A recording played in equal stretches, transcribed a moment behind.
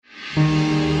You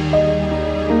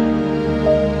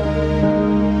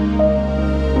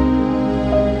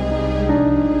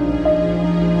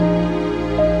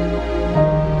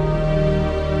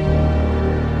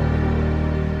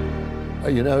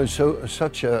know,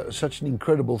 such an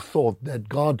incredible thought that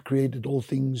God created all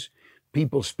things.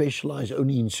 People specialize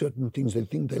only in certain things. They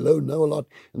think they know a lot,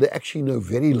 and they actually know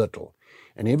very little.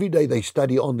 And every day they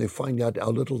study on, they find out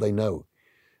how little they know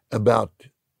about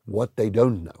what they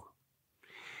don't know.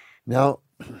 Now,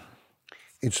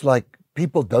 it's like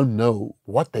people don't know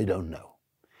what they don't know.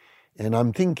 And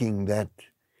I'm thinking that,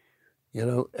 you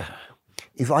know,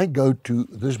 if I go to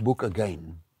this book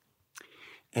again,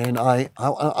 and I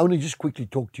want to just quickly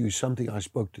talk to you something. I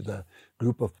spoke to the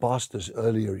group of pastors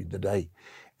earlier in the day,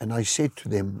 and I said to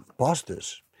them,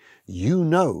 pastors, you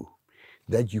know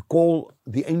that you call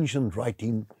the ancient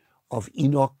writing of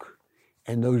Enoch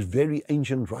and those very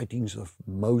ancient writings of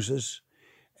Moses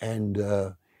and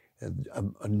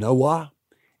Noah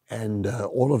and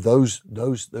all of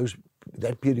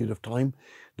that period of time,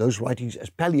 those writings as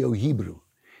Paleo-Hebrew.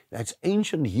 That's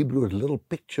ancient Hebrew with little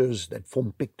pictures that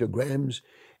form pictograms,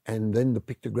 and then the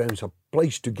pictograms are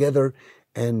placed together,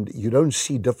 and you don't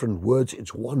see different words,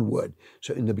 it's one word.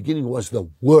 So in the beginning was the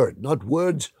word, not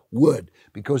words, word,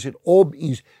 because it all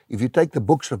is, if you take the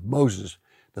books of Moses,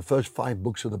 the first 5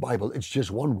 books of the Bible, it's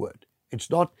just one word. It's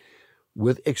not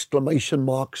with exclamation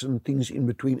marks and things in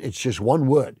between, it's just one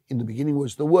word. In the beginning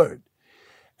was the word.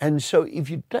 And so if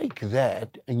you take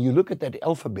that and you look at that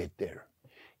alphabet there,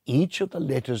 each of the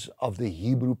letters of the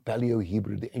Hebrew,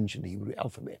 Paleo-Hebrew, the ancient Hebrew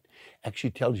alphabet,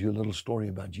 actually tells you a little story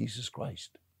about Jesus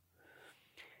Christ.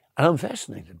 And I'm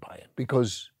fascinated by it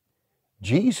because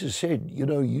Jesus said, you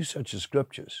know, you search the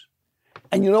scriptures.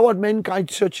 And you know what?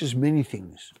 Mankind searches many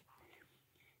things.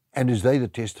 And it's they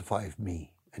that testify of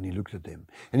me. And he looked at them.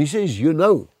 And he says, you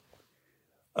know,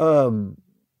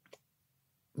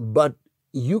 but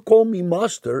you call me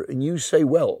master and you say,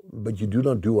 well, but you do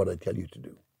not do what I tell you to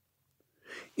do.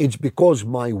 It's because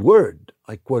my word,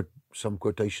 I quote some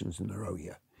quotations in a row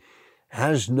here,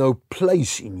 has no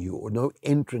place in you or no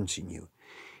entrance in you.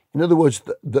 In other words,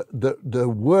 the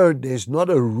word, there's not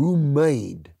a room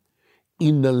made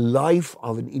in the life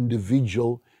of an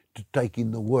individual to take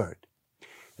in the word.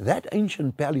 That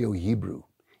ancient Paleo-Hebrew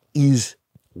is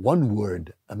one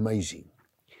word, amazing.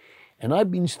 And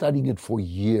I've been studying it for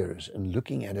years and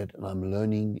looking at it, and I'm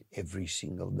learning every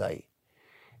single day.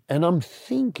 And I'm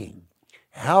thinking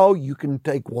how you can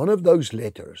take one of those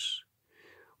letters,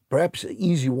 perhaps an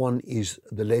easy one is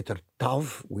the letter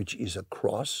Tav, which is a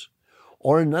cross,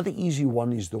 or another easy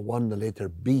one is the letter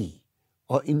B,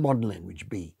 or in modern language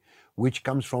B, which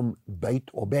comes from Beit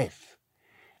or Beth.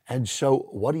 And so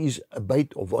what is a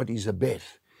Beit or what is a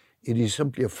Beth? It is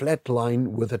simply a flat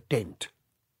line with a tent.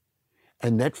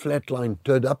 And that flat line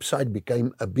turned upside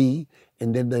became a B,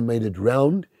 and then they made it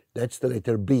round, that's the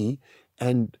letter B,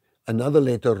 and another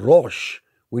letter, Rosh,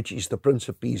 which is the Prince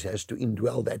of Peace, has to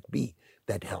indwell that B,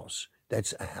 that house.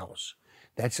 That's a house.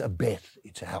 That's a Beth,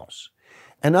 it's a house.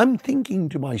 And I'm thinking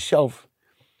to myself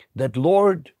that,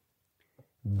 Lord,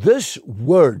 this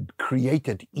word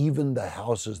created even the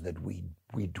houses that we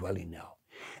dwell in now.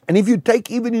 And if you take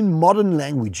even in modern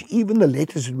language, even the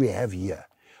letters that we have here,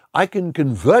 I can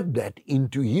convert that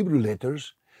into Hebrew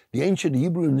letters, the ancient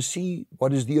Hebrew, and see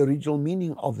what is the original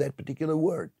meaning of that particular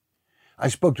word. I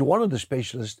spoke to one of the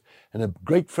specialists and a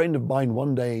great friend of mine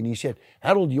one day, and he said,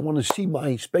 Harold, you want to see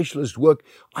my specialist work?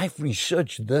 I've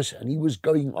researched this, and he was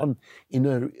going on in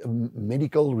a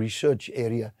medical research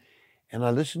area, and I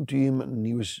listened to him, and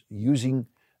he was using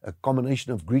a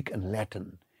combination of Greek and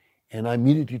Latin, and I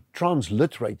immediately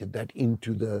transliterated that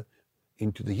into the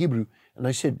Hebrew, and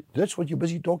I said, that's what you're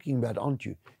busy talking about, aren't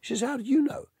you? He says, how do you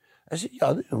know? I said,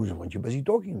 yeah, that was what you're busy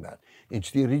talking about.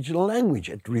 It's the original language.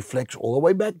 It reflects all the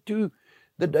way back to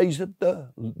the days that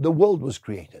the world was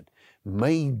created.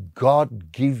 May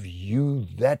God give you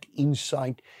that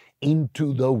insight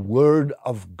into the Word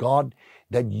of God,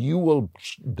 that you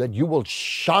will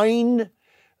shine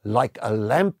like a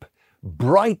lamp,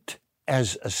 bright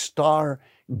as a star,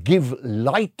 give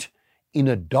light in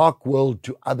a dark world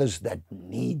to others that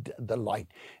need the light,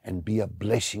 and be a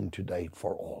blessing today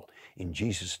for all. In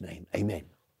Jesus' name, amen.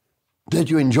 Did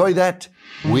you enjoy that?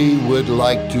 We would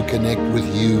like to connect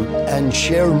with you and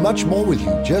share much more with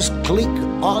you. Just click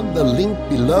on the link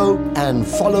below and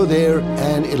follow there,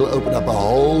 and it'll open up a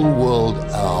whole world,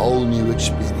 a whole new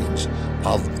experience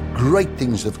of great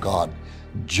things of God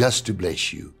just to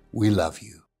bless you. We love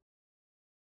you.